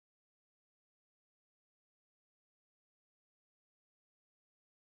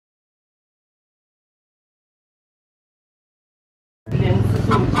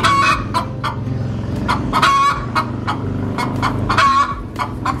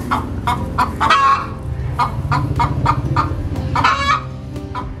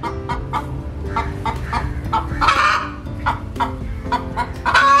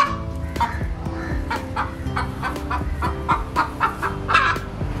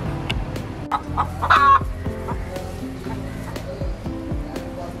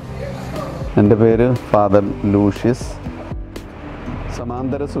എൻ്റെ പേര് father Lucius.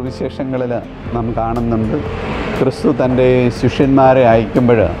 സമാന്തര സുവിശേഷങ്ങളിൽ നാം കാണുന്നുണ്ട്, ക്രിസ്തു തൻ്റെ ശിഷ്യന്മാരെ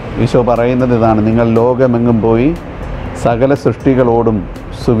അയക്കുമ്പോൾ ഈശോ പറയുന്നത് ഇതാണ്: നിങ്ങൾ ലോകമെങ്ങും പോയി സകല സൃഷ്ടികളോടും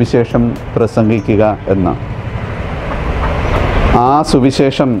സുവിശേഷം പ്രസംഗിക്കുക എന്ന്. ആ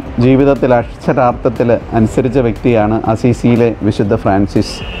സുവിശേഷം ജീവിതത്തിൽ അക്ഷരാർത്ഥത്തിൽ അനുസരിച്ച വ്യക്തിയാണ് അസീസിയിലെ വിശുദ്ധ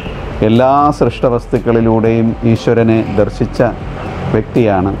ഫ്രാൻസിസ്. എല്ലാ സൃഷ്ടവസ്തുക്കളിലൂടെയും ഈശ്വരനെ ദർശിച്ച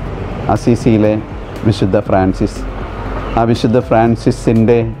വ്യക്തിയാണ് അസീസിയിലെ വിശുദ്ധ ഫ്രാൻസിസ്. ആ വിശുദ്ധ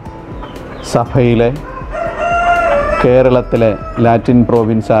ഫ്രാൻസിസിൻ്റെ സഭയിലെ കേരളത്തിലെ ലാറ്റിൻ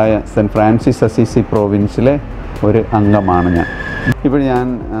പ്രോവിൻസായ സെൻറ്റ് ഫ്രാൻസിസ് അസീസി പ്രോവിൻസിലെ ഒരു അംഗമാണ് ഞാൻ. ഇപ്പോൾ ഞാൻ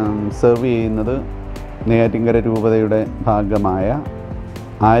സെർവ് ചെയ്യുന്നത് നെയ്യാറ്റിൻകര രൂപതയുടെ ഭാഗമായ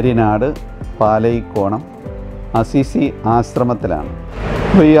ആര്യനാട് പാലയിക്കോണം അസിസി ആശ്രമത്തിലാണ്.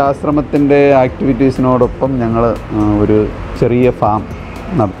 അപ്പോൾ ഈ ആശ്രമത്തിൻ്റെ ആക്ടിവിറ്റീസിനോടൊപ്പം ഞങ്ങൾ ഒരു ചെറിയ ഫാം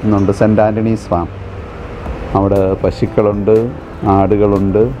നടത്തുന്നുണ്ട്, സെൻറ്റ് ആൻ്റണീസ് ഫാം. അവിടെ പശുക്കളുണ്ട്,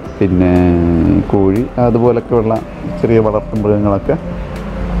 ആടുകളുണ്ട്, പിന്നെ കോഴി, അതുപോലൊക്കെയുള്ള ചെറിയ വളർത്തു മൃഗങ്ങളൊക്കെ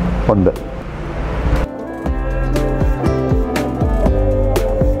ഉണ്ട്.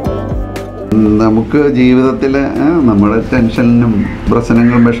 നമുക്ക് ജീവിതത്തിൽ നമ്മുടെ ടെൻഷനും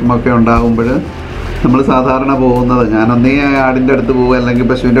പ്രശ്നങ്ങളും വിഷമമൊക്കെ ഉണ്ടാകുമ്പോൾ നമ്മൾ സാധാരണ പോകുന്നത്, ഞാനൊന്നേ ആടിൻ്റെ അടുത്ത് പോകുക അല്ലെങ്കിൽ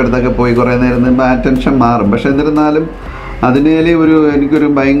പശുവിൻ്റെ അടുത്തൊക്കെ പോയി കുറേ നേരം നിന്നുമ്പോൾ ആ ടെൻഷൻ മാറും. പക്ഷേ എന്നിരുന്നാലും അതിനേലെ എനിക്കൊരു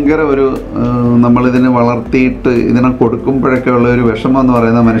ഭയങ്കര നമ്മളിതിനെ വളർത്തിയിട്ട് ഇതിനെ കൊടുക്കുമ്പോഴൊക്കെ ഉള്ള ഒരു വിഷമം എന്ന്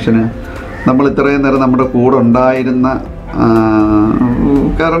പറയുന്ന മനുഷ്യന് നമ്മൾ ഇത്രയും നേരം നമ്മുടെ കൂടെ ഉണ്ടായിരുന്ന,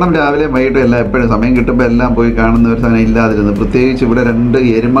 കാരണം രാവിലെ വൈകിട്ടും എല്ലാം എപ്പോഴും സമയം കിട്ടുമ്പോൾ എല്ലാം പോയി കാണുന്ന ഒരു സാധനം ഇല്ലാതിരുന്നു. പ്രത്യേകിച്ച് ഇവിടെ 2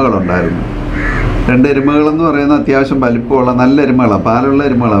 എരുമകളുണ്ടായിരുന്നു. 2 എരുമകളെന്ന് പറയുന്നത് അത്യാവശ്യം വലിപ്പമുള്ള നല്ല എരുമകളാണ്, പാലുള്ള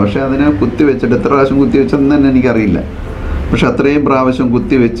എരുമകളാണ്. പക്ഷേ അതിനെ കുത്തിവെച്ചിട്ട് എത്ര പ്രാവശ്യം കുത്തിവെച്ചെന്ന് തന്നെ എനിക്കറിയില്ല. പക്ഷെ അത്രയും പ്രാവശ്യം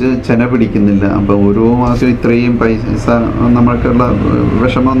കുത്തിവെച്ച് ചെന പിടിക്കുന്നില്ല. അപ്പോൾ ഓരോ മാസം ഇത്രയും പൈസ നമ്മൾക്കുള്ള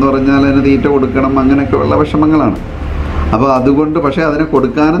വിഷമം എന്ന് പറഞ്ഞാൽ അതിന് തീറ്റ കൊടുക്കണം, അങ്ങനെയൊക്കെയുള്ള വിഷമങ്ങളാണ്. അപ്പോൾ അതുകൊണ്ട് പക്ഷേ അതിനെ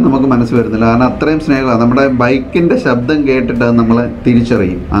കൊടുക്കാനും നമുക്ക് മനസ്സ് വരുന്നില്ല, കാരണം അത്രയും സ്നേഹമാണ്. നമ്മുടെ ബൈക്കിൻ്റെ ശബ്ദം കേട്ടിട്ട് അത് നമ്മളെ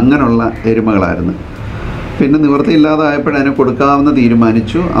തിരിച്ചറിയും. അങ്ങനെയുള്ള എരുമകളായിരുന്നു. പിന്നെ നിവൃത്തിയില്ലാതായപ്പോഴതിനെ കൊടുക്കാമെന്ന്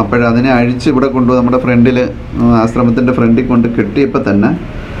തീരുമാനിച്ചു. അപ്പോഴതിനെ അഴിച്ച് ഇവിടെ കൊണ്ടുപോയി നമ്മുടെ ഫ്രണ്ടിൽ, ആശ്രമത്തിൻ്റെ ഫ്രണ്ടിൽ കൊണ്ട് കെട്ടിയപ്പോൾ തന്നെ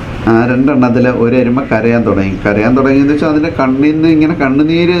 2 എണ്ണത്തിൽ ഒരു എരുമ കരയാൻ തുടങ്ങിയെന്ന് വെച്ചാൽ അതിൻ്റെ കണ്ണിൽ നിന്ന് ഇങ്ങനെ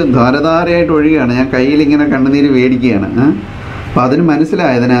കണ്ണുനീര് ധാരധാരയായിട്ട് ഒഴുകുകയാണ്. ഞാൻ കയ്യിൽ ഇങ്ങനെ കണ്ണുനീര് മേടിക്കുകയാണ്. അപ്പോൾ അതിന്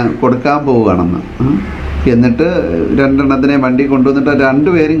മനസ്സിലായി അതിനെ കൊടുക്കാൻ പോവുകയാണെന്ന്. എന്നിട്ട് 2 എണ്ണത്തിനെ വണ്ടി കൊണ്ടുവന്നിട്ട് 2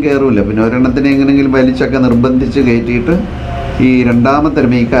 പേരും കയറില്ല. പിന്നെ ഒരെണ്ണത്തിനെ എങ്ങനെയെങ്കിലും വലിച്ചൊക്കെ നിർബന്ധിച്ച് കയറ്റിയിട്ട് ഈ 2ാമത്തെ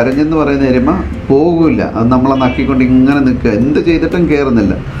എരുമ, ഈ കരഞ്ഞെന്ന് പറയുന്ന എരുമ പോകില്ല. അത് നമ്മളെ നക്കിക്കൊണ്ട് ഇങ്ങനെ നിൽക്കുക, എന്ത് ചെയ്തിട്ടും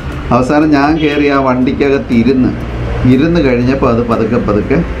കയറുന്നില്ല. അവസാനം ഞാൻ കയറി ആ വണ്ടിക്കകത്ത് ഇരുന്ന് കഴിഞ്ഞപ്പോൾ അത്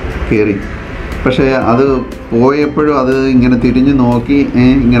പതുക്കെ കയറി. പക്ഷേ അത് പോയപ്പോഴും അത് ഇങ്ങനെ തിരിഞ്ഞു നോക്കി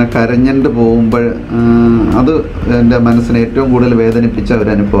ഇങ്ങനെ കരഞ്ഞിട്ട് പോകുമ്പോൾ അത് എൻ്റെ മനസ്സിനെ ഏറ്റവും കൂടുതൽ വേദനിപ്പിച്ച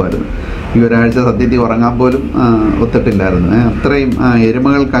ഒരു അനുഭവമായിരുന്നു. ഈ ഒരാഴ്ച സത്യത്തിൽ ഉറങ്ങാൻ പോലും ഒത്തിട്ടില്ലായിരുന്നു. അത്രയും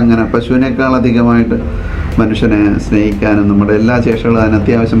എരുമകൾക്ക് അങ്ങനെ പശുവിനേക്കാൾ അധികമായിട്ട് മനുഷ്യനെ സ്നേഹിക്കാനും നമ്മുടെ എല്ലാ ശേഷികളും അതിന്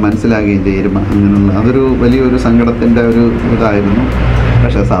അത്യാവശ്യം മനസ്സിലാകുകയും ചെയ്യും. അങ്ങനെയുള്ള അതൊരു വലിയൊരു സങ്കടത്തിൻ്റെ ഒരു ഇതായിരുന്നു.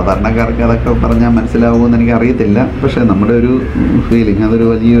 പക്ഷേ സാധാരണക്കാർക്ക് അതൊക്കെ പറഞ്ഞാൽ മനസ്സിലാവുമെന്ന് എനിക്ക് അറിയത്തില്ല. പക്ഷേ നമ്മുടെ ഒരു ഫീലിംഗ് അതൊരു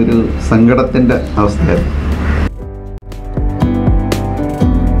വലിയൊരു സങ്കടത്തിൻ്റെ അവസ്ഥയായിരുന്നു.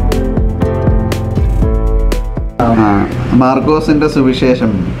 മാർക്കോസിൻ്റെ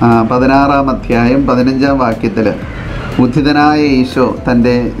സുവിശേഷം 16-ാം അധ്യായം 15-ാം വാക്യത്തിൽ ഉദ്ധിതനായ ഈശോ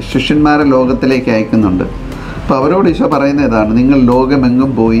തൻ്റെ ശിഷ്യന്മാരെ ലോകത്തിലേക്ക് അയക്കുന്നുണ്ട്. അപ്പോൾ അവരോട് ഈശോ പറയുന്ന ഇതാണ്: നിങ്ങൾ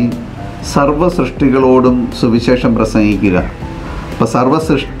ലോകമെങ്ങും പോയി സർവ്വ സൃഷ്ടികളോടും സുവിശേഷം പ്രസംഗിക്കുക. അപ്പോൾ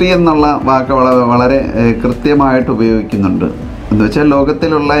സർവ്വസൃഷ്ടി എന്നുള്ള വാക്ക് വളരെ കൃത്യമായിട്ട് ഉപയോഗിക്കുന്നുണ്ട്. എന്ന് വെച്ചാൽ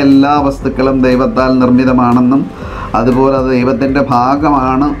ലോകത്തിലുള്ള എല്ലാ വസ്തുക്കളും ദൈവത്താൽ നിർമ്മിതമാണെന്നും അതുപോലെ അത് ദൈവത്തിൻ്റെ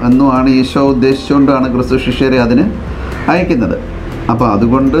ഭാഗമാണ് എന്നുമാണ് ഈശോ ഉദ്ദേശിച്ചുകൊണ്ടാണ് ക്രിസ്തു ശിഷ്യരെ അതിന് അയക്കുന്നത്. അപ്പോൾ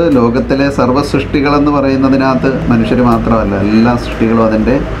അതുകൊണ്ട് ലോകത്തിലെ സർവ്വസൃഷ്ടികളെന്ന് പറയുന്നതിനകത്ത് മനുഷ്യർ മാത്രമല്ല, എല്ലാ സൃഷ്ടികളും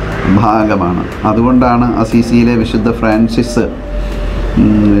അതിൻ്റെ ഭാഗമാണ്. അതുകൊണ്ടാണ് അസീസിയിലെ വിശുദ്ധ ഫ്രാൻസിസ്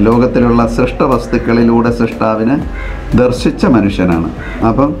ലോകത്തിലുള്ള സൃഷ്ടവസ്തുക്കളിലൂടെ സൃഷ്ടാവിനെ ദർശിച്ച മനുഷ്യനാണ്.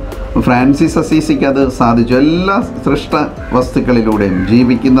 അപ്പം ഫ്രാൻസിസ് അസീസിക്ക് അത് സാധിച്ചു. എല്ലാ സൃഷ്ട വസ്തുക്കളിലൂടെയും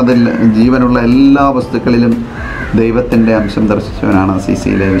ജീവനുള്ള എല്ലാ വസ്തുക്കളിലും ദൈവത്തിൻ്റെ അംശം ദർശിച്ചവനാണ്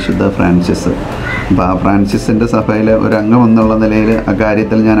അസീസിയിലെ വിശുദ്ധ ഫ്രാൻസിസ്. അപ്പോൾ ആ ഫ്രാൻസിസിൻ്റെ സഭയിലെ ഒരു അംഗം എന്നുള്ള നിലയിൽ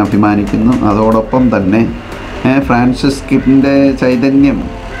അക്കാര്യത്തിൽ ഞാൻ അഭിമാനിക്കുന്നു. അതോടൊപ്പം തന്നെ ഫ്രാൻസിസ്കിൻ്റെ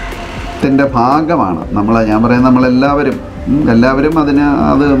ചൈതന്യത്തിൻ്റെ ഭാഗമാണ് ഞാൻ പറയുന്നത്. നമ്മളെല്ലാവരും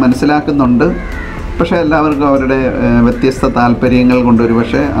അത് മനസ്സിലാക്കുന്നുണ്ട്. പക്ഷേ എല്ലാവർക്കും അവരുടെ വ്യത്യസ്ത താല്പര്യങ്ങൾ കൊണ്ട് ഒരു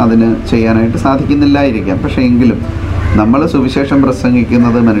പക്ഷേ അതിന് ചെയ്യാനായിട്ട് സാധിക്കുന്നില്ലായിരിക്കാം. പക്ഷേ എങ്കിലും നമ്മൾ സുവിശേഷം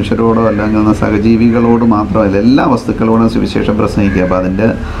പ്രസംഗിക്കുന്നത് മനുഷ്യരോടോ അല്ലെങ്കിൽ സഹജീവികളോട് മാത്രമല്ല, എല്ലാ വസ്തുക്കളോടും സുവിശേഷം പ്രസംഗിക്കുക. അപ്പോൾ അതിൻ്റെ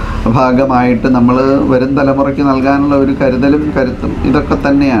ഭാഗമായിട്ട് നമ്മൾ വരും തലമുറയ്ക്ക് നൽകാനുള്ള ഒരു കരുതലും കരുത്തും ഇതൊക്കെ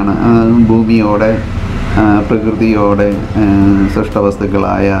തന്നെയാണ്. ഭൂമിയോടെ, പ്രകൃതിയോടെ,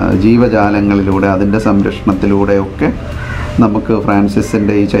 സൃഷ്ടവസ്തുക്കളായ ജീവജാലങ്ങളിലൂടെ, അതിൻ്റെ സംരക്ഷണത്തിലൂടെയൊക്കെ നമുക്ക്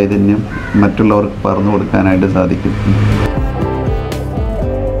ഫ്രാൻസിസിൻ്റെ ഈ ചൈതന്യം മറ്റുള്ളവർക്ക് പകർന്നു കൊടുക്കാനായിട്ട് സാധിക്കും.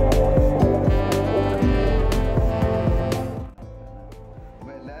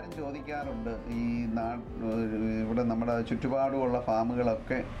 ചോദിക്കാറുണ്ട്, ഈ ഇവിടെ നമ്മുടെ ചുറ്റുപാടുമുള്ള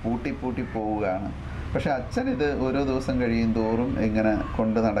ഫാമുകളൊക്കെ പൂട്ടി പോവുകയാണ്, പക്ഷെ അച്ഛൻ ഇത് ഓരോ ദിവസം കഴിയും തോറും ഇങ്ങനെ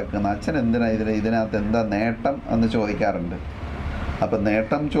കൊണ്ട് നടക്കുന്ന, അച്ഛൻ എന്തിനാ ഇതിനകത്ത് എന്താ നേട്ടം എന്ന് ചോദിക്കാറുണ്ട്. അപ്പം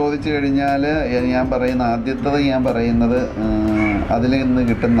നേട്ടം ചോദിച്ചു കഴിഞ്ഞാൽ ആദ്യത്തത് ഞാൻ പറയുന്നത് അതിൽ നിന്ന്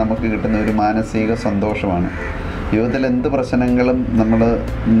നമുക്ക് കിട്ടുന്ന ഒരു മാനസിക സന്തോഷമാണ്. ജീവിതത്തിൽ എന്ത് പ്രശ്നങ്ങളും നമ്മൾ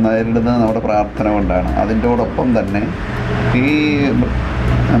നേരിടുന്നത് നമ്മുടെ പ്രാർത്ഥന കൊണ്ടാണ്. അതിൻ്റോടൊപ്പം തന്നെ ഈ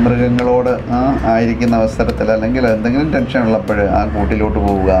മൃഗങ്ങളോട് ആയിരിക്കുന്ന അവസരത്തിൽ അല്ലെങ്കിൽ എന്തെങ്കിലും ടെൻഷൻ ഉള്ളപ്പോൾ ആ കൂട്ടിലോട്ട്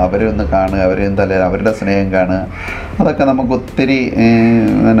പോവുക, അവരെ ഒന്ന് കാണുക, അവരുടെ സ്നേഹം കാണുക, അതൊക്കെ നമുക്ക് ഒത്തിരി ഈ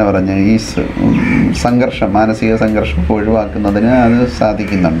മാനസിക സംഘർഷം ഒഴിവാക്കുന്നതിന് അത്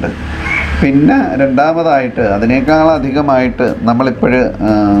സാധിക്കുന്നുണ്ട്. പിന്നെ രണ്ടാമതായിട്ട് അതിനേക്കാളധികമായിട്ട് നമ്മളിപ്പോൾ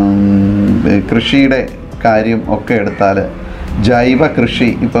കൃഷിയുടെ കാര്യം ഒക്കെ എടുത്താൽ ജൈവ കൃഷി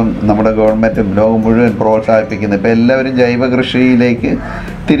ഇപ്പം നമ്മുടെ ഗവൺമെൻറ്റും ലോകം മുഴുവൻ പ്രോത്സാഹിപ്പിക്കുന്നത്. ഇപ്പം എല്ലാവരും ജൈവ കൃഷിയിലേക്ക്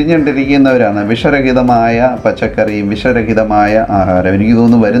തിരിഞ്ഞുകൊണ്ടിരിക്കുന്നവരാണ്. വിഷരഹിതമായ പച്ചക്കറിയും വിഷരഹിതമായ ആഹാരം, എനിക്ക്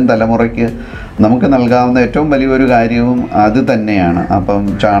തോന്നുന്നു വരും തലമുറയ്ക്ക് നമുക്ക് നൽകാവുന്ന ഏറ്റവും വലിയൊരു കാര്യവും അത് തന്നെയാണ്. അപ്പം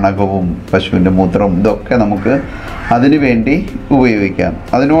ചാണകവും പശുവിൻ്റെ മൂത്രവും ഇതൊക്കെ നമുക്ക് അതിനു വേണ്ടി ഉപയോഗിക്കാം.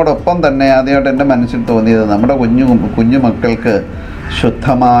 അതിനോടൊപ്പം തന്നെ ആദ്യമായിട്ട് എൻ്റെ മനസ്സിൽ തോന്നിയത് നമ്മുടെ കുഞ്ഞു മക്കൾക്ക്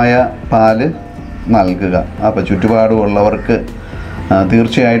ശുദ്ധമായ പാല് നൽകുക. അപ്പോൾ ചുറ്റുപാടുമുള്ളവർക്ക്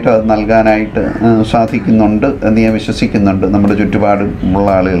തീർച്ചയായിട്ടും അത് നൽകാനായിട്ട് സാധിക്കുന്നുണ്ട് എന്ന് ഞാൻ വിശ്വസിക്കുന്നുണ്ട്. നമ്മുടെ ചുറ്റുപാടുമുള്ള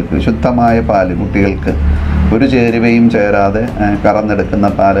ആളുകൾക്ക് ശുദ്ധമായ പാല്, കുട്ടികൾക്ക് ഒരു ചേരുവയും ചേരാതെ കറന്നെടുക്കുന്ന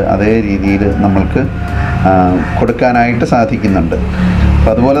പാല് അതേ രീതിയിൽ നമ്മൾക്ക് കൊടുക്കാനായിട്ട് സാധിക്കുന്നുണ്ട്.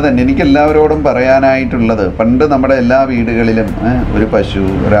 അപ്പം അതുപോലെ തന്നെ എനിക്ക് എല്ലാവരോടും പറയാനായിട്ടുള്ളത്, പണ്ട് നമ്മുടെ എല്ലാ വീടുകളിലും ഒരു പശു,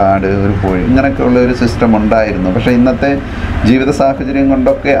 ഒരാട്, ഒരു കോഴി ഇങ്ങനെയൊക്കെയുള്ള ഒരു സിസ്റ്റം ഉണ്ടായിരുന്നു. പക്ഷേ ഇന്നത്തെ ജീവിത സാഹചര്യം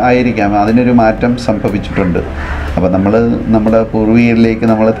കൊണ്ടൊക്കെ ആയിരിക്കാം അതിനൊരു മാറ്റം സംഭവിച്ചിട്ടുണ്ട്. അപ്പോൾ നമ്മുടെ പൂർവികരിലേക്ക്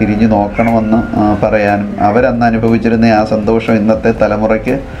നമ്മൾ തിരിഞ്ഞു നോക്കണമെന്ന് പറയാനും അവരന്ന് അനുഭവിച്ചിരുന്ന ആ സന്തോഷം ഇന്നത്തെ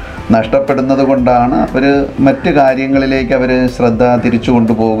തലമുറയ്ക്ക് നഷ്ടപ്പെടുന്നത് കൊണ്ടാണ് അവർ മറ്റ് കാര്യങ്ങളിലേക്ക് അവർ ശ്രദ്ധ തിരിച്ചു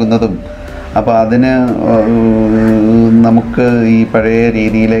കൊണ്ടുപോകുന്നതും. അപ്പോൾ അതിന് നമുക്ക് ഈ പഴയ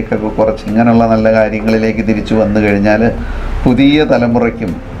രീതിയിലേക്കൊക്കെ കുറച്ച് ഇങ്ങനെയുള്ള നല്ല കാര്യങ്ങളിലേക്ക് തിരിച്ചു വന്നു കഴിഞ്ഞാൽ പുതിയ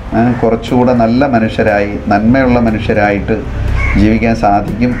തലമുറയ്ക്കും കുറച്ചുകൂടെ നല്ല മനുഷ്യരായി, നന്മയുള്ള മനുഷ്യരായിട്ട് ജീവിക്കാൻ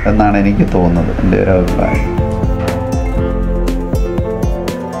സാധിക്കും എന്നാണ് എനിക്ക് തോന്നുന്നത്, എൻ്റെ ഒരു അഭിപ്രായം.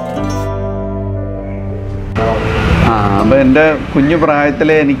 അപ്പോൾ എൻ്റെ കുഞ്ഞു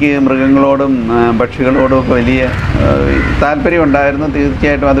പ്രായത്തിലെ എനിക്ക് മൃഗങ്ങളോടും പക്ഷികളോടും ഒക്കെ വലിയ താല്പര്യം ഉണ്ടായിരുന്നു.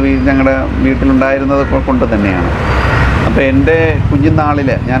 തീർച്ചയായിട്ടും അത് ഞങ്ങളുടെ വീട്ടിലുണ്ടായിരുന്നതൊക്കെ കൊണ്ട് തന്നെയാണ്. അപ്പോൾ എൻ്റെ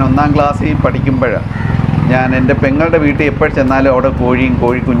കുഞ്ഞുനാളിൽ ഞാൻ 1ാം ക്ലാസ്സിൽ പഠിക്കുമ്പോൾ ഞാൻ എൻ്റെ പെങ്ങളുടെ വീട്ടിൽ എപ്പോൾ ചെന്നാലും അവിടെ കോഴിയും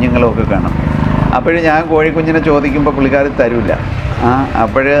കോഴിക്കുഞ്ഞുങ്ങളും ഒക്കെ കാണും. അപ്പോഴും ഞാൻ കോഴിക്കുഞ്ഞിനെ ചോദിക്കുമ്പോൾ പുള്ളിക്കാരി തരില്ല.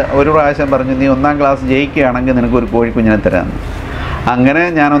 അപ്പോൾ ഒരു പ്രാവശ്യം പറഞ്ഞു, നീ 1ാം ക്ലാസ് ജയിക്കുകയാണെങ്കിൽ നിനക്കൊരു കോഴിക്കുഞ്ഞിനെ തരാമെന്ന്. അങ്ങനെ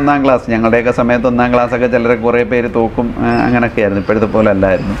ഞാൻ 1ാം ക്ലാസ്, ഞങ്ങളുടെയൊക്കെ സമയത്ത് 1ാം ക്ലാസ്സൊക്കെ ചിലരെ കുറേ പേര് തോക്കും, അങ്ങനെയൊക്കെ ആയിരുന്നു, ഇപ്പോഴത്തെ പോലെ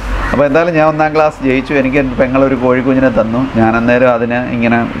അല്ലായിരുന്നു. അപ്പോൾ എന്തായാലും ഞാൻ 1ാം ക്ലാസ് ജയിച്ചു. എനിക്ക് എൻ്റെ പെങ്ങളൊരു കോഴിക്കുഞ്ഞിനെ തന്നു. ഞാൻ അന്നേരം അതിനെ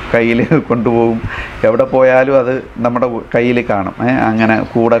ഇങ്ങനെ കയ്യിൽ കൊണ്ടുപോകും, എവിടെ പോയാലും അത് നമ്മുടെ കയ്യിൽ കാണും. അങ്ങനെ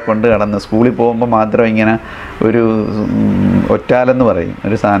കൂടെ കൊണ്ട് കിടന്ന് സ്കൂളിൽ പോകുമ്പോൾ മാത്രം ഇങ്ങനെ ഒരു ഒറ്റാലെന്ന് പറയും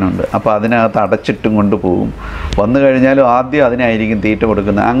ഒരു സാധനമുണ്ട്, അപ്പോൾ അതിനകത്ത് അടച്ചിട്ടും കൊണ്ടുപോകും. വന്നു കഴിഞ്ഞാലും ആദ്യം അതിനായിരിക്കും തീറ്റ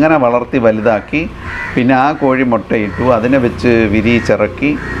കൊടുക്കുന്നത്. അങ്ങനെ വളർത്തി വലുതാക്കി പിന്നെ ആ കോഴി മുട്ടയിട്ടു, അതിനെ വെച്ച്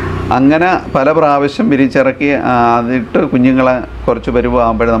വിരിയിച്ചിറക്കി, അങ്ങനെ പല പ്രാവശ്യം വിരിച്ചിറക്കി അതിട്ട് കുഞ്ഞുങ്ങളെ കുറച്ച്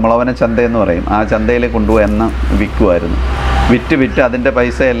പരുവാകുമ്പോൾ നമ്മളവനെ ചന്തയെന്ന് പറയും, ആ ചന്തയിൽ കൊണ്ടുപോയി എണ്ണ വിൽക്കുമായിരുന്നു. വിറ്റ് അതിൻ്റെ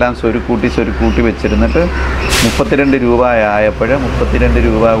പൈസ എല്ലാം സ്വരുക്കൂട്ടി വെച്ചിരുന്നിട്ട് 32 രൂപ ആയപ്പോൾ 32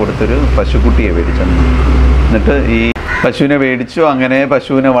 രൂപ കൊടുത്തൊരു പശുക്കുട്ടിയെ മേടിച്ചെന്നു. എന്നിട്ട് ഈ പശുവിനെ മേടിച്ചു. അങ്ങനെ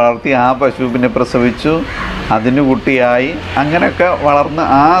പശുവിനെ വളർത്തി, ആ പശു പിന്നെ പ്രസവിച്ചു, അതിന് കുട്ടിയായി, അങ്ങനെയൊക്കെ വളർന്ന്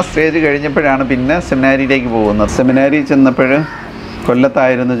ആ സ്റ്റേജ് കഴിഞ്ഞപ്പോഴാണ് പിന്നെ സെമിനാരിയിലേക്ക് പോകുന്നത്. സെമിനാരിയിൽ ചെന്നപ്പോൾ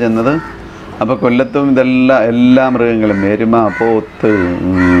കൊല്ലത്തായിരുന്നു ചെന്നത്. അപ്പോൾ കൊല്ലത്തും എല്ലാ മൃഗങ്ങളും, എരുമ, പോത്ത്,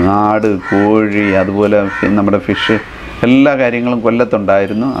 ആട്, കോഴി, അതുപോലെ നമ്മുടെ ഫിഷ്, എല്ലാ കാര്യങ്ങളും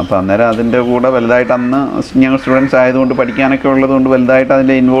കൊല്ലത്തുണ്ടായിരുന്നു. അപ്പോൾ അന്നേരം അതിൻ്റെ കൂടെ വലുതായിട്ട് അന്ന് ഞങ്ങൾ സ്റ്റുഡൻസ് ആയതുകൊണ്ട് പഠിക്കാനൊക്കെ ഉള്ളതുകൊണ്ട് വലുതായിട്ട്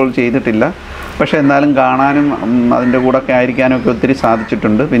അതിൽ ഇൻവോൾവ് ചെയ്തിട്ടില്ല. പക്ഷേ എന്നാലും കാണാനും അതിൻ്റെ കൂടെയൊക്കെ ആയിരിക്കാനും ഒക്കെ ഒത്തിരി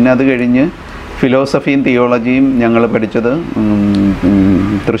സാധിച്ചിട്ടുണ്ട്. പിന്നെ അത് കഴിഞ്ഞ് ഫിലോസഫിയും തിയോളജിയും ഞങ്ങൾ പഠിച്ചത്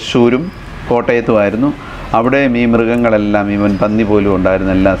തൃശ്ശൂരും കോട്ടയത്തുമായിരുന്നു. അവിടെയും ഈ മൃഗങ്ങളെല്ലാം ഈവൻ പന്നി പോലും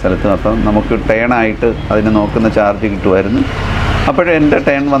ഉണ്ടായിരുന്നു എല്ലാ സ്ഥലത്തും. അപ്പം നമുക്ക് ടേണായിട്ട് അതിനെ നോക്കുന്ന ചാർജ് കിട്ടുമായിരുന്നു. അപ്പോഴേ എൻ്റെ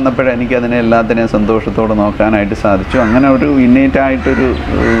ടേൺ വന്നപ്പോഴേ എനിക്കതിനെ എല്ലാത്തിനെയും സന്തോഷത്തോടെ നോക്കാനായിട്ട് സാധിച്ചു. അങ്ങനെ ഒരു ഇന്നേറ്റായിട്ടൊരു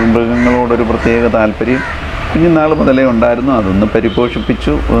മൃഗങ്ങളോടൊരു പ്രത്യേക താല്പര്യം കുഞ്ഞുനാൾ മുതലേ ഉണ്ടായിരുന്നു. അതൊന്ന്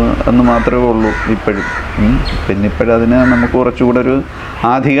പരിപോഷിപ്പിച്ചു എന്ന് മാത്രമേ ഉള്ളൂ ഇപ്പോഴും. പിന്നെ ഇപ്പോഴതിന് നമുക്ക് കുറച്ചുകൂടെ ഒരു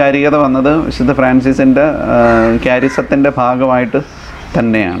ആധികാരികത വന്നത് വിശുദ്ധ ഫ്രാൻസിസിൻ്റെ ക്യാരിസത്തിൻ്റെ ഭാഗമായിട്ട്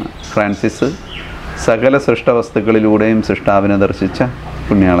തന്നെയാണ്. ഫ്രാൻസിസ് സകല സൃഷ്ടവസ്തുക്കളിലൂടെയും സൃഷ്ടാവിനെ ദർശിച്ച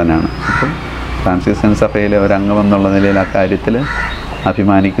പുണ്യാളനാണ്. അപ്പം ഫ്രാൻസിസിയൻ സഭയിലെ ഒരംഗമെന്നുള്ള നിലയിൽ ആ കാര്യത്തിൽ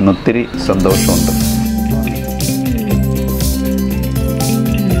അഭിമാനിക്കുന്ന ഒത്തിരി സന്തോഷമുണ്ട്.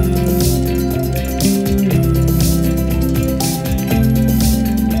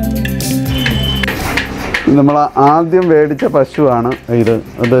 നമ്മൾ ആദ്യം മേടിച്ച പശുവാണ് ഇത്.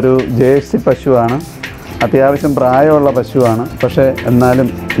 അതൊരു ജേഴ്സി പശുവാണ്. അത്യാവശ്യം പ്രായമുള്ള പശുവാണ്. പക്ഷേ എന്നാലും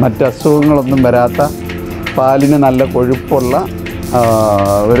മറ്റ് അസുഖങ്ങളൊന്നും വരാത്ത പാലിന് നല്ല കൊഴുപ്പുള്ള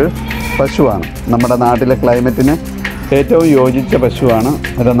ഒരു പശുവാണ്. നമ്മുടെ നാട്ടിലെ ക്ലൈമറ്റിന് ഏറ്റവും യോജിച്ച പശുവാണ്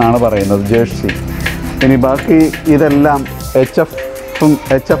അതെന്നാണ് പറയുന്നത്, ജേഴ്സി. ഇനി ബാക്കി ഇതെല്ലാം എച്ച്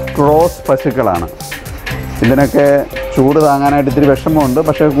എഫ് ക്രോസ് പശുക്കളാണ്. ഇതിനൊക്കെ ചൂട് താങ്ങാനായിട്ട് ഇത്തിരി വിഷമമുണ്ട്.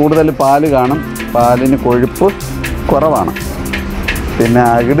 പക്ഷേ കൂടുതൽ പാല് കാണും, പാലിന് കൊഴുപ്പ് കുറവാണ്. പിന്നെ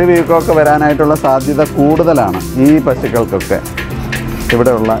അകിട് വീക്കമൊക്കെ വരാനായിട്ടുള്ള സാധ്യത കൂടുതലാണ് ഈ പശുക്കൾക്കൊക്കെ.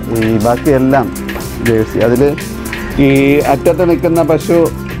 ഇവിടെയുള്ള ഈ ബാക്കിയെല്ലാം ജേഴ്സി. അതിൽ ഈ അറ്റത്ത് നിൽക്കുന്ന പശു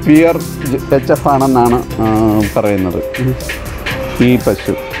പ്യുവർ HF ആണെന്നാണ് പറയുന്നത് ഈ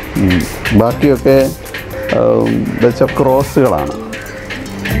പശു. ബാക്കിയൊക്കെ HF ക്രോസുകളാണ്.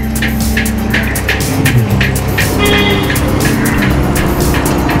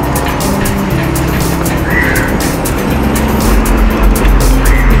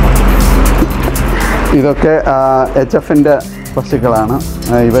 ഇതൊക്കെ HFൻ്റെ പശുക്കളാണ്.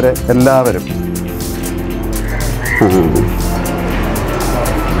 ഇവർ എല്ലാവരും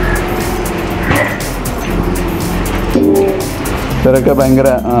ഇവരൊക്കെ ഭയങ്കര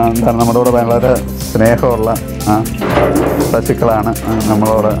എന്താണ് നമ്മുടെ കൂടെ വളരെ സ്നേഹമുള്ള പശുക്കളാണ്.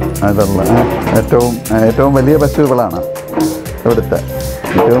 നമ്മളോട് ഇതുള്ള ഏറ്റവും വലിയ പശുക്കളാണ് ഇവിടുത്തെ.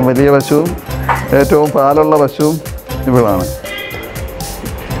 ഏറ്റവും വലിയ പശുവും ഏറ്റവും പാലുള്ള പശുവും ഇവളാണ്.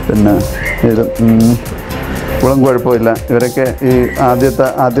 പിന്നെ ഇത് ഇവളും കുഴപ്പമില്ല. ഇവരൊക്കെ ഈ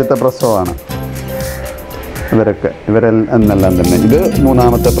ആദ്യത്തെ പ്രസവമാണ്. ഇവരെന്നെല്ലാം തന്നെ ഇത്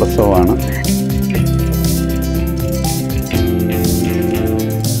മൂന്നാമത്തെ പ്രസവമാണ്.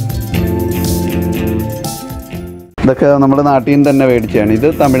 ഇതൊക്കെ നമ്മുടെ നാട്ടിൽ നിന്ന് തന്നെ മേടിച്ചതാണ്. ഇത്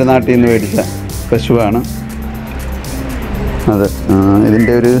തമിഴ്നാട്ടിൽ നിന്ന് മേടിച്ച പശുവാണ്. അത്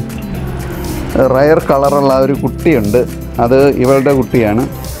ഇതിൻ്റെ ഒരു റയർ കളറുള്ള ഒരു കുട്ടിയുണ്ട്. അത് ഇവളുടെ കുട്ടിയാണ്.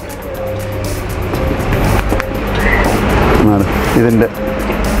 ഇതിൻ്റെ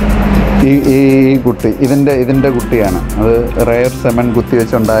ഈ കുട്ടി ഇതിൻ്റെ കുട്ടിയാണ്. അത് റയർ സെമൻ കുത്തി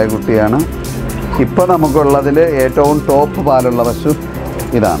വെച്ചുണ്ടായ കുട്ടിയാണ്. ഇപ്പോൾ നമുക്കുള്ളതിൽ ഏറ്റവും ടോപ്പ് പാലുള്ള പശു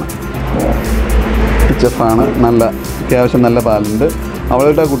ഇതാണ്. HF നല്ല അത്യാവശ്യം നല്ല പാലുണ്ട്.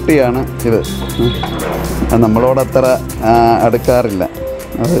 അവളുടെ കുട്ടിയാണ് ഇത്. നമ്മളോടത്ര അടുക്കാറില്ല.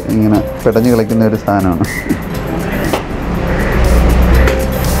 അത് ഇങ്ങനെ പിടഞ്ഞു കളിക്കുന്ന ഒരു സാധനമാണ്.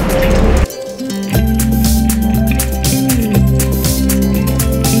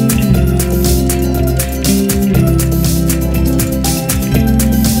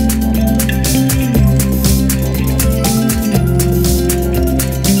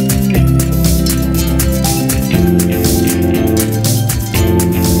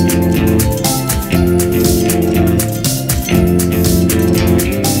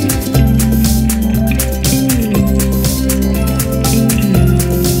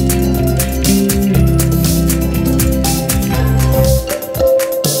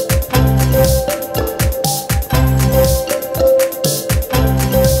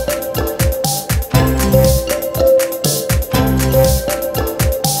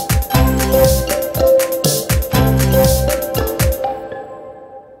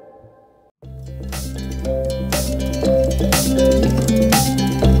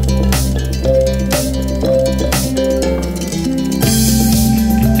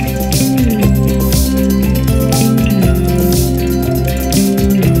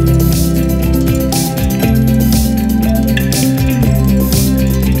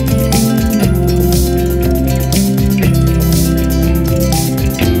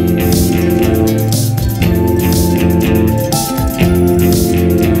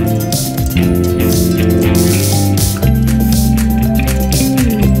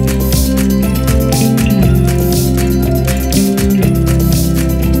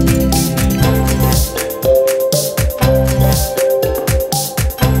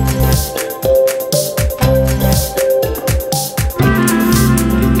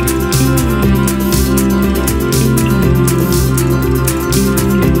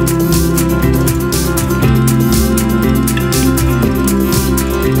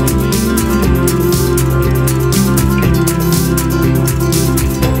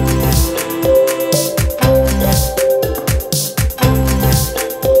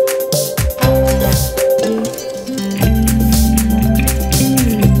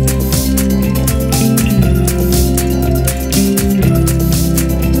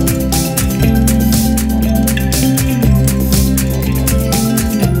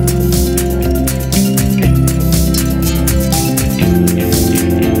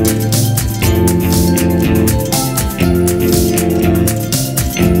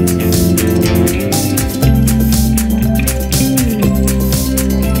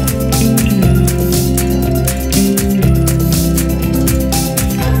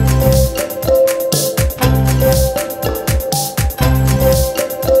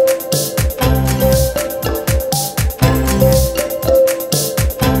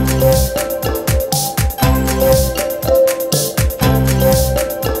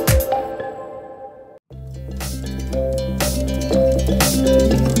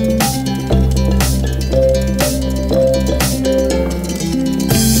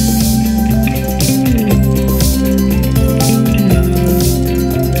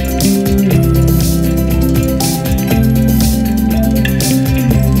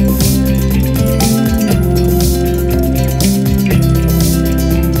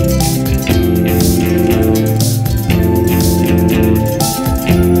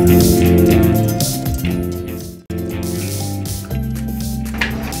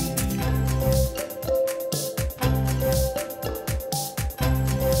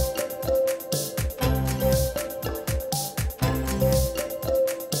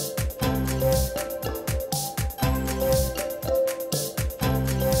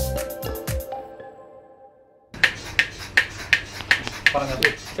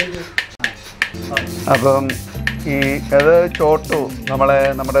 അപ്പം അത് ചോട്ടു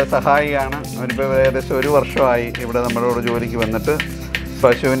നമ്മുടെ സഹായിയാണ്. അവനിപ്പോൾ ഏകദേശം 1 വർഷമായി ഇവിടെ നമ്മളോട് ജോലിക്ക് വന്നിട്ട്.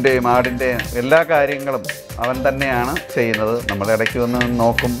 പശുവിൻ്റെയും ആടിൻ്റെയും എല്ലാ കാര്യങ്ങളും അവൻ തന്നെയാണ് ചെയ്യുന്നത്. നമ്മുടെ ഇടയ്ക്ക് വന്ന്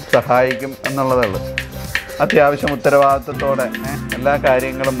നോക്കും, സഹായിക്കും എന്നുള്ളതേ ഉള്ളൂ. അത്യാവശ്യം ഉത്തരവാദിത്വത്തോടെ എല്ലാ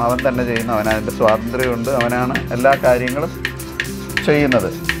കാര്യങ്ങളും അവൻ തന്നെ ചെയ്യുന്നു. അവനതിൻ്റെ സ്വാതന്ത്ര്യമുണ്ട്. അവനാണ് എല്ലാ കാര്യങ്ങളും ചെയ്യുന്നത്.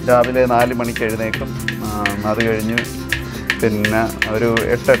 രാവിലെ 4 മണിക്ക് എഴുന്നേക്കും. അത് കഴിഞ്ഞ് പിന്നെ ഒരു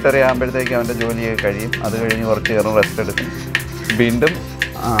 8-8:30 ആകുമ്പോഴത്തേക്ക് അവൻ്റെ ജോലിയൊക്കെ കഴിയും. അത് കഴിഞ്ഞ് കുറച്ച് നേരം റെസ്റ്റ് എടുക്കും.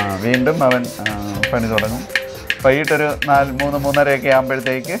 വീണ്ടും അവൻ പണി തുടങ്ങും. വൈകിട്ടൊരു 3-3:30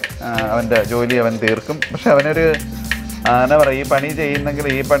 ആകുമ്പോഴത്തേക്ക് അവൻ്റെ ജോലി അവൻ തീർക്കും. പക്ഷെ അവനൊരു എന്നാ പറയുക, ഈ പണി ചെയ്യുന്നെങ്കിൽ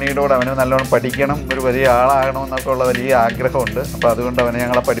ഈ പണിയോട് അവന് നല്ലോണം പഠിക്കണം, ഒരു വലിയ ആളാകണമെന്നൊക്കെ ഉള്ള വലിയ ആഗ്രഹമുണ്ട്. അപ്പോൾ അതുകൊണ്ട് അവനെ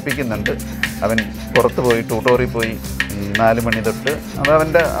ഞങ്ങളെ പഠിപ്പിക്കുന്നുണ്ട്. അവൻ പുറത്ത് പോയി ട്യൂട്ടോറിൽ പോയി 4 മണി തൊട്ട് അവൻ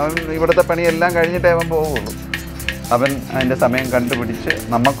ഇവിടുത്തെ പണിയെല്ലാം കഴിഞ്ഞിട്ടേ അവൻ പോവുള്ളൂ. അവൻ അതിൻ്റെ സമയം കണ്ടുപിടിച്ച്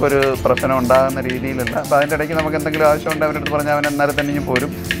നമുക്കൊരു പ്രശ്നം ഉണ്ടാകുന്ന രീതിയിലല്ല. അപ്പോൾ അതിൻ്റെ ഇടയ്ക്ക് നമുക്ക് എന്തെങ്കിലും ആവശ്യമുണ്ട് അവൻ്റെ അടുത്ത് പറഞ്ഞാൽ അവൻ എന്നാലും തന്നെ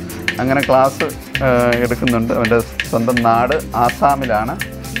പോരും. അങ്ങനെ ക്ലാസ് എടുക്കുന്നുണ്ട്. അവൻ്റെ സ്വന്തം നാട് ആസാമിലാണ്.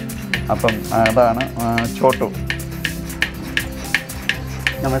 അപ്പം അതാണ് ചോട്ടു.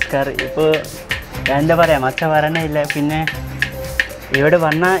 നമസ്കാരം. ഇപ്പോൾ എന്താ പറയുക, അച്ഛൻ വരണമില്ല. പിന്നെ ഇവിടെ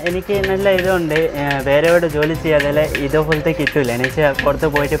വന്നാൽ എനിക്ക് നല്ല ഇതുണ്ട്. വേറെ എവിടെ ജോലി ചെയ്യാതെ ഇതേപോലത്തെ കിട്ടില്ല. എനിക്ക് പുറത്ത്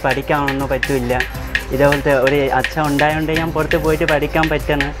പോയിട്ട് പഠിക്കാനൊന്നും പറ്റില്ല. ഇതേപോലത്തെ ഒരു അച്ഛൻ ഉണ്ടായതുകൊണ്ട് ഞാൻ പുറത്ത് പോയിട്ട് പഠിക്കാൻ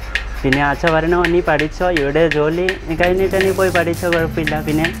പറ്റുന്നു. പിന്നെ അച്ഛൻ വരണോ, നീ പഠിച്ചോ, ഇവിടെ ജോലി കഴിഞ്ഞിട്ട് നീ പോയി പഠിച്ചോ, കുഴപ്പമില്ല.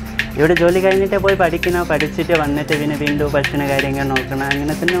 പിന്നെ ഇവിടെ ജോലി കഴിഞ്ഞിട്ട് പോയി പഠിച്ചിട്ട് വന്നിട്ട് പിന്നെ വീണ്ടും ഭക്ഷണ കാര്യങ്ങൾ നോക്കണം.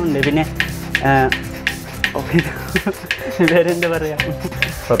 അങ്ങനെ തന്നെ ഉണ്ട്. പിന്നെ വേറെന്താ പറയുക,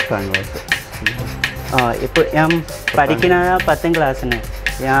 10ാം ക്ലാസ്. ഇപ്പോൾ ഞാൻ പഠിക്കുന്നത് 10ാം ക്ലാസ്സിന്.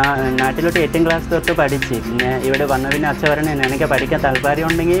 ഞാൻ നാട്ടിലോട്ട് 8ാം ക്ലാസ് തൊട്ട് പഠിച്ച്. പിന്നെ ഇവിടെ വന്ന പിന്നെ അച്ഛൻ വരണേ, എനിക്ക് പഠിക്കാൻ താല്പര്യം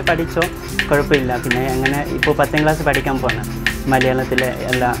ഉണ്ടെങ്കിൽ പഠിച്ചോ, കുഴപ്പമില്ല. പിന്നെ അങ്ങനെ ഇപ്പോൾ 10ാം ക്ലാസ് പഠിക്കാൻ പോകണം. മലയാളത്തിൽ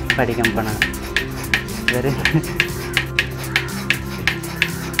എല്ലാം പഠിക്കാൻ പോകണം.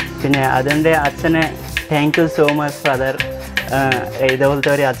 പിന്നെ അതുകൊണ്ട് അച്ഛനെ thank you so much father. ഇതേപോലത്തെ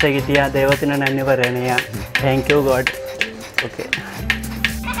ഒരു അച്ഛൻ കിട്ടിയ ദൈവത്തിന് നന്ദി പറയണേ. Thank you God. ഓക്കെ,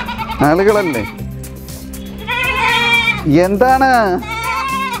 ആളുകളല്ലേ എന്താണ്?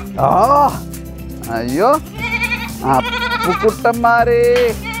 അയ്യോ അപ്പുക്കുട്ടന്മാരെ,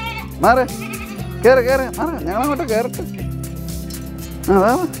 മാറ്, കേറ് മാറ്, ഞങ്ങളങ്ങോട്ട് കേറട്ടെ.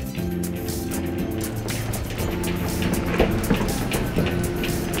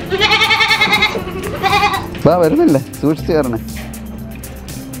 അതാ വരുന്നില്ലേ, സൂക്ഷിച്ച് കയറണേ.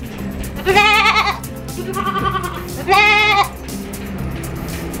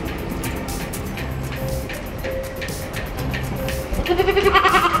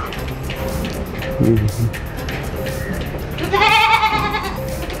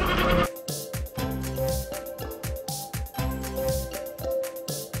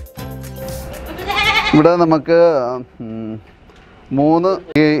 ഇവിടെ നമുക്ക് 3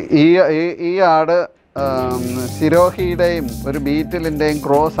 ഈ ആട് സിരോഹിയുടെയും ഒരു ബീറ്റിലിൻ്റെയും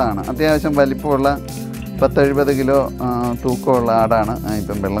ക്രോസാണ്. അത്യാവശ്യം വലിപ്പമുള്ള 10-70 കിലോ തൂക്കമുള്ള ആടാണ്.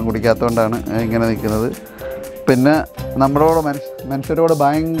 ഇപ്പം വെള്ളം കുടിക്കാത്തതുകൊണ്ടാണ് ഇങ്ങനെ നിൽക്കുന്നത്. പിന്നെ നമ്മളോട് മനുഷ്യരോട്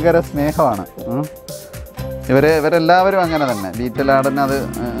ഭയങ്കര സ്നേഹമാണ്. ഇവരെല്ലാവരും അങ്ങനെ തന്നെ. ബീറ്റലാടിന്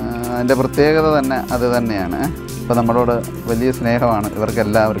അതിൻ്റെ പ്രത്യേകത തന്നെ അത് തന്നെയാണ്. അപ്പോൾ നമ്മളോട് വലിയ സ്നേഹമാണ്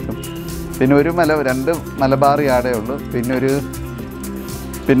ഇവർക്കെല്ലാവർക്കും. പിന്നെ 2 മലബാറി ആടേ ഉള്ളൂ.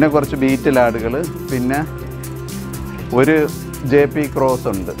 പിന്നെ കുറച്ച് ബീറ്റലാടുകൾ, പിന്നെ ഒരു JP ക്രോസ്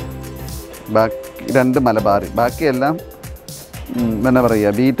ഉണ്ട്. ബാക്കി 2 മലബാറി, ബാക്കിയെല്ലാം എന്നാ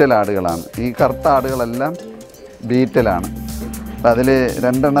പറയുക, ബീറ്റലാടുകളാണ്. ഈ കറുത്ത ആടുകളെല്ലാം ബീറ്റലാണ്. അപ്പം അതിൽ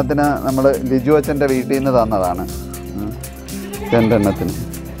 2 എണ്ണത്തിന് നമ്മൾ ലിജു അച്ഛൻ്റെ വീട്ടിൽ നിന്ന് തന്നതാണ്. 2 എണ്ണത്തിന്.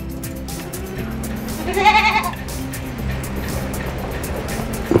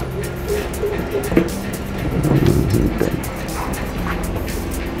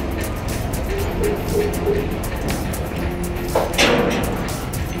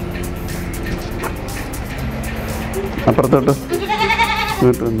 അപ്പുറത്തോട്ട്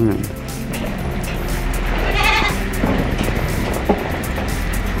ഇങ്ങോട്ട് വന്ന് വേണ്ട.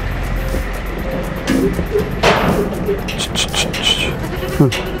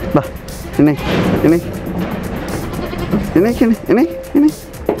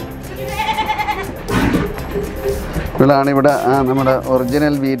 ഇവളാണ് ഇവിടെ നമ്മുടെ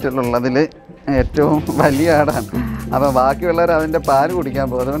ഒറിജിനൽ ബീറ്റിലുള്ളതിൽ ഏറ്റവും വലിയ ആടാണ്. അപ്പോൾ ബാക്കിയുള്ളവർ അതിൻ്റെ പാല് കുടിക്കാൻ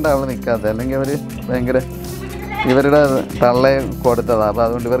പോകും. അതുകൊണ്ടാണ് അവൾ നിൽക്കാത്തത്. അല്ലെങ്കിൽ അവർ ഭയങ്കര ഇവരുടെ തള്ളയെ കൊടുത്തതാണ്. അപ്പോൾ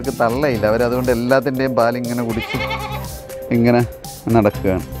അതുകൊണ്ട് ഇവർക്ക് തള്ളയില്ല. അവരതുകൊണ്ട് എല്ലാത്തിൻ്റെയും പാലിങ്ങനെ കുടിച്ച് ഇങ്ങനെ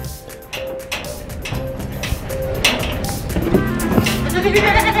നടക്കുകയാണ്.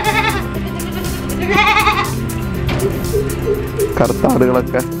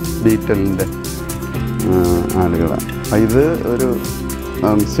 കറുത്താടുകളൊക്കെ ബീറ്റലിൻ്റെ ആളുകളാണ്. ഇത് ഒരു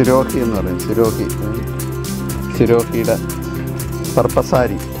സിരോഹി എന്ന് പറയും. സിരോഹിയുടെ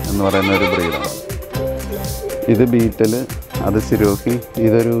പർപ്പസാരി എന്ന് പറയുന്ന ഒരു ബ്രീഡാണ്. ഇത് ബീറ്റൽ, അത് സിരോഹി,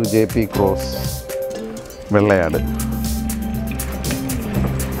 ഇതൊരു JP ക്രോസ് വെള്ളയാട്.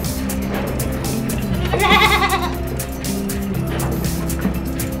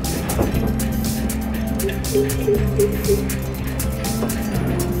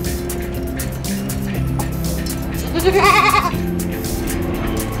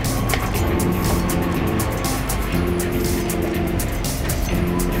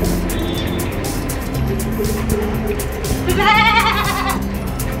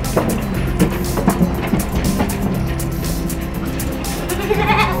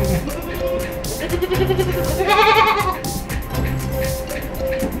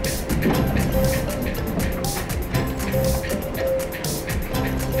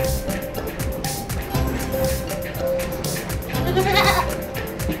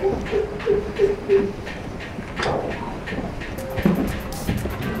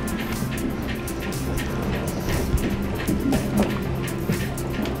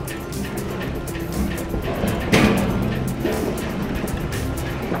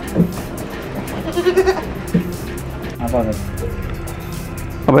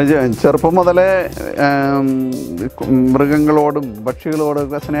 അപ്പം ചെറുപ്പം മുതലേ മൃഗങ്ങളോടും പക്ഷികളോടും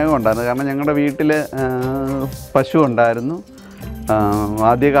ഒക്കെ സ്നേഹം ഉണ്ടായിരുന്നു. കാരണം ഞങ്ങളുടെ വീട്ടിൽ പശു ഉണ്ടായിരുന്നു.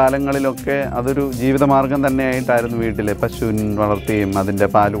 ആദ്യകാലങ്ങളിലൊക്കെ അതൊരു ജീവിതമാർഗം തന്നെയായിട്ടായിരുന്നു വീട്ടിൽ. പശുവിൻ വളർത്തുകയും അതിൻ്റെ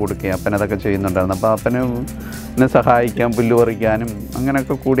പാല് കൊടുക്കുകയും അപ്പനതൊക്കെ ചെയ്യുന്നുണ്ടായിരുന്നു. അപ്പോൾ അപ്പനെ സഹായിക്കാൻ, പുല്ല് പറിക്കാനും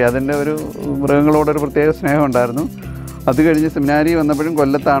അങ്ങനെയൊക്കെ കൂടി അതിൻ്റെ ഒരു മൃഗങ്ങളോടൊരു പ്രത്യേക സ്നേഹം ഉണ്ടായിരുന്നു. അത് കഴിഞ്ഞ് സെമിനാരി വന്നപ്പോഴും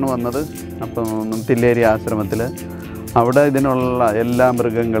കൊല്ലത്താണ് വന്നത്. അപ്പം തില്ലേരി ആശ്രമത്തിൽ അവിടെ ഇതിനുള്ള എല്ലാ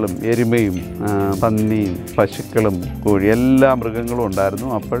മൃഗങ്ങളും, എരുമയും പന്നിയും പശുക്കളും കോഴി എല്ലാ മൃഗങ്ങളും ഉണ്ടായിരുന്നു.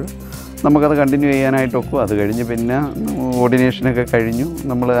 അപ്പോൾ നമുക്കത് കണ്ടിന്യൂ ചെയ്യാനായിട്ടൊക്കും. അത് കഴിഞ്ഞ് പിന്നെ ഓർഡിനേഷനൊക്കെ കഴിഞ്ഞു.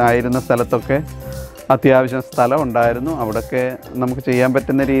 നമ്മൾ ആയിരുന്ന സ്ഥലത്തൊക്കെ അത്യാവശ്യം സ്ഥലം ഉണ്ടായിരുന്നു. അവിടെയൊക്കെ നമുക്ക് ചെയ്യാൻ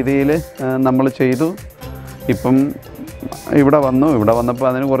പറ്റുന്ന രീതിയിൽ നമ്മൾ ചെയ്തു. ഇപ്പം ഇവിടെ വന്നപ്പോൾ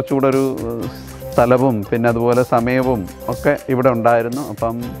അതിന് കുറച്ചുകൂടെ ഒരു സ്ഥലവും പിന്നെ അതുപോലെ സമയവും ഒക്കെ ഇവിടെ ഉണ്ടായിരുന്നു.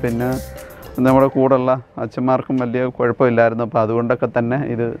 അപ്പം പിന്നെ നമ്മുടെ കൂടെയുള്ള അച്ഛന്മാർക്കും വലിയ കുഴപ്പമില്ലായിരുന്നു. അപ്പോൾ അതുകൊണ്ടൊക്കെ തന്നെ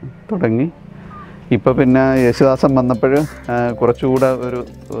ഇത് തുടങ്ങി. ഇപ്പോൾ പിന്നെ യേശുദാസൻ വന്നപ്പോൾ കുറച്ചുകൂടെ ഒരു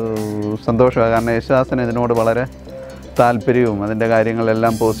സന്തോഷമായി. കാരണം യേശുദാസന് ഇതിനോട് വളരെ താല്പര്യവും അതിൻ്റെ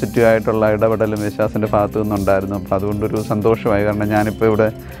കാര്യങ്ങളെല്ലാം പോസിറ്റീവായിട്ടുള്ള ഇടപെടലും യേശുദാസൻ്റെ ഭാഗത്തു നിന്നുണ്ടായിരുന്നു. അപ്പോൾ അതുകൊണ്ടൊരു സന്തോഷമായി. കാരണം ഞാനിപ്പോൾ ഇവിടെ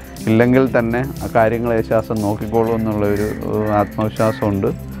ഇല്ലെങ്കിൽ തന്നെ ആ കാര്യങ്ങൾ യേശുദാസൻ നോക്കിക്കോളൂ എന്നുള്ളൊരു ആത്മവിശ്വാസമുണ്ട്.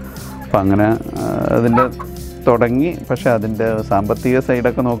 അപ്പം അങ്ങനെ അതിൻ്റെ തുടങ്ങി. പക്ഷേ അതിൻ്റെ സാമ്പത്തിക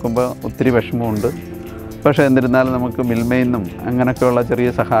സൈഡൊക്കെ നോക്കുമ്പോൾ ഒത്തിരി വിഷമമുണ്ട്. പക്ഷേ എന്നിരുന്നാലും നമുക്ക് മിൽമയിൽ നിന്നും അങ്ങനെയൊക്കെയുള്ള ചെറിയ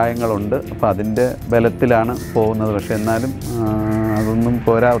സഹായങ്ങളുണ്ട്. അപ്പോൾ അതിൻ്റെ ബലത്തിലാണ് പോകുന്നത്. പക്ഷേ എന്നാലും അതൊന്നും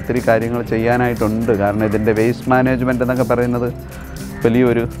പോരാ, ഒത്തിരി കാര്യങ്ങൾ ചെയ്യാനായിട്ടുണ്ട്. കാരണം ഇതിൻ്റെ വേസ്റ്റ് മാനേജ്മെൻറ്റ് എന്നൊക്കെ പറയുന്നത്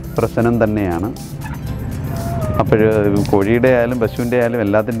വലിയൊരു പ്രശ്നം തന്നെയാണ്. അപ്പോൾ കോഴിയുടെ ആയാലും പശുവിൻ്റെ ആയാലും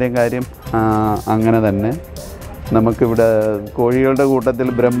എല്ലാത്തിൻ്റെയും കാര്യം അങ്ങനെ തന്നെ. നമുക്കിവിടെ കോഴികളുടെ കൂട്ടത്തിൽ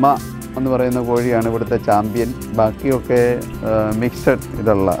ബ്രഹ്മ എന്ന് പറയുന്ന കോഴിയാണ് ഇവിടുത്തെ ചാമ്പ്യൻ. ബാക്കിയൊക്കെ മിക്സഡ്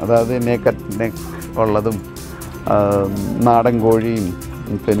ഇതുള്ള, അതായത് നെക്ക് ഉള്ളതും നാടൻ കോഴിയും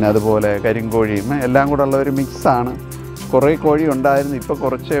പിന്നെ അതുപോലെ കരിങ്കോഴിയും എല്ലാം കൂടെ ഉള്ള ഒരു മിക്സാണ്. കുറേ കോഴി ഉണ്ടായിരുന്നു, ഇപ്പോൾ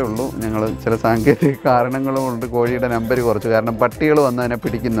കുറച്ചേ ഉള്ളൂ. ഞങ്ങൾ ചില സാങ്കേതിക കാരണങ്ങളും കൊണ്ട് കോഴിയുടെ നമ്പർ കുറച്ചു. കാരണം പട്ടികൾ വന്ന് അതിനെ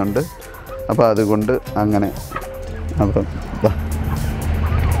പിടിക്കുന്നുണ്ട്. അപ്പോൾ അതുകൊണ്ട് അങ്ങനെ. അപ്പം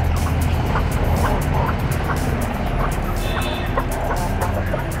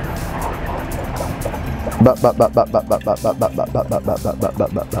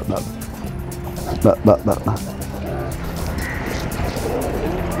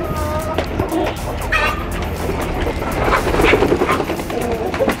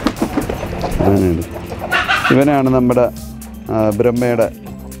ഇവനാണ് നമ്മുടെ ബ്രഹ്മയുടെ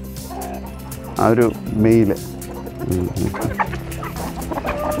ആ ഒരു മെയില്.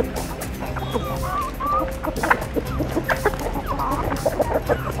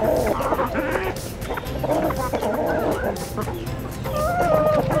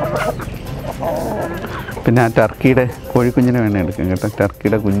 പിന്നെ ആ ടർക്കിയുടെ കോഴിക്കുഞ്ഞിനെ വേണം എടുക്കാം കേട്ടോ.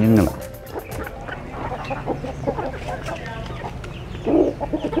 ടർക്കിയുടെ കുഞ്ഞുങ്ങൾ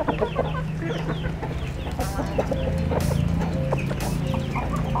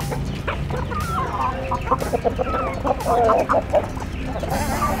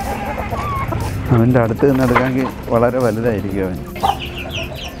അവൻ്റെ അടുത്ത് നിന്ന് എടുക്കാമെങ്കിൽ വളരെ വലുതായിരിക്കും അവൻ.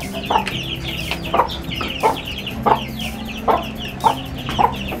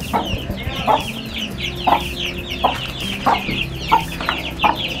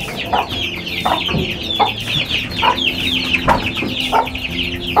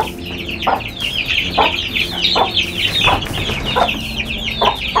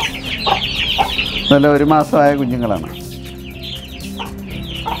 നല്ല 1 മാസമായ കുഞ്ഞുങ്ങളാണ്.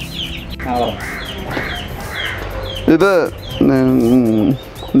 ഇത്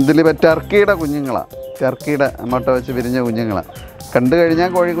ഇതിൽ ടർക്കിയുടെ കുഞ്ഞുങ്ങളാണ്. ടർക്കിയുടെ മുട്ട വെച്ച് വിരിഞ്ഞ കുഞ്ഞുങ്ങളാണ്. കണ്ടു കഴിഞ്ഞാൽ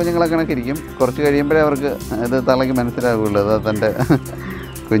കോഴി കുഞ്ഞുങ്ങളെ കണക്കിരിക്കും. കുറച്ച് കഴിയുമ്പോഴേ അവർക്ക് ഇത് തള്ളയ്ക്ക് മനസ്സിലാവുള്ളൂ അത് തൻ്റെ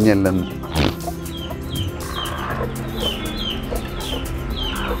കുഞ്ഞല്ലെന്ന്.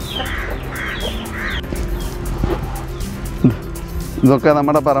 ഇതൊക്കെ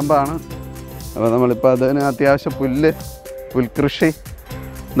നമ്മുടെ പറമ്പാണ്. അപ്പോൾ നമ്മളിപ്പോൾ അതിന് അത്യാവശ്യം പുൽകൃഷി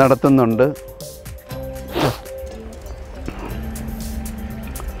നടത്തുന്നുണ്ട്.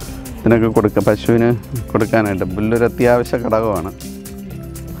 ഇതിനൊക്കെ പശുവിന് കൊടുക്കാനായിട്ട് പുല്ലൊരു അത്യാവശ്യ ഘടകമാണ്.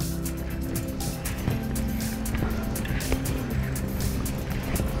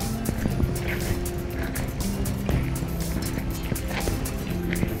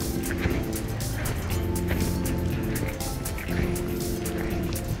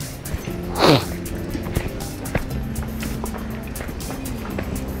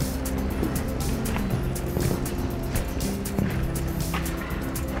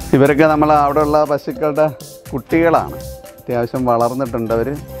 ഇവരൊക്കെ നമ്മൾ അവിടെയുള്ള പശുക്കളുടെ കുട്ടികളാണ്. അത്യാവശ്യം വളർന്നിട്ടുണ്ട് അവർ.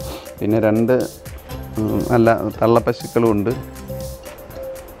 പിന്നെ 2 നല്ല തള്ളപ്പശുക്കളും ഉണ്ട്.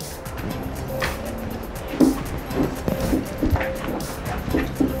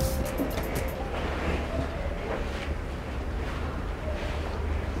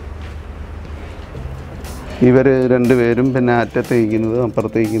 ഇവർ 2 പേരും പിന്നെ അറ്റത്തേക്കുന്നത്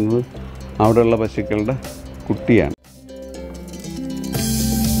അപ്പുറത്തേക്കുന്നത് അവിടെയുള്ള പശുക്കളുടെ കുട്ടിയാണ്.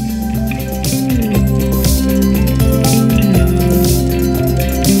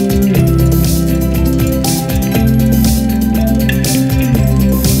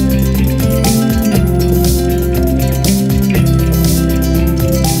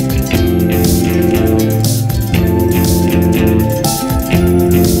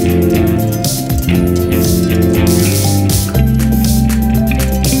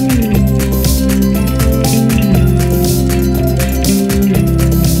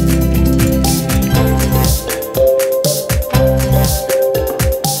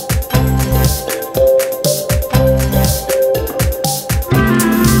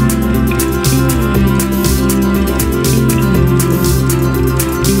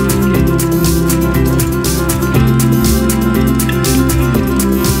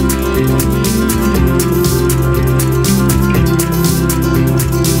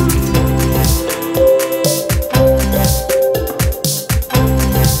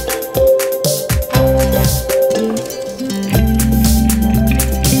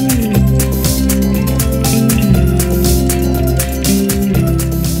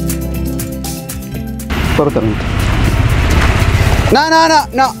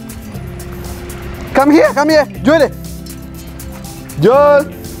 No. Come here. Joel,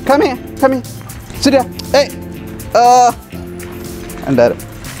 come here. Sit here. Hey. And there.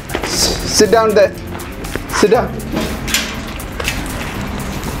 Sit down there. Sit down.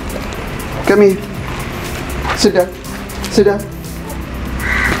 Come here. Sit down.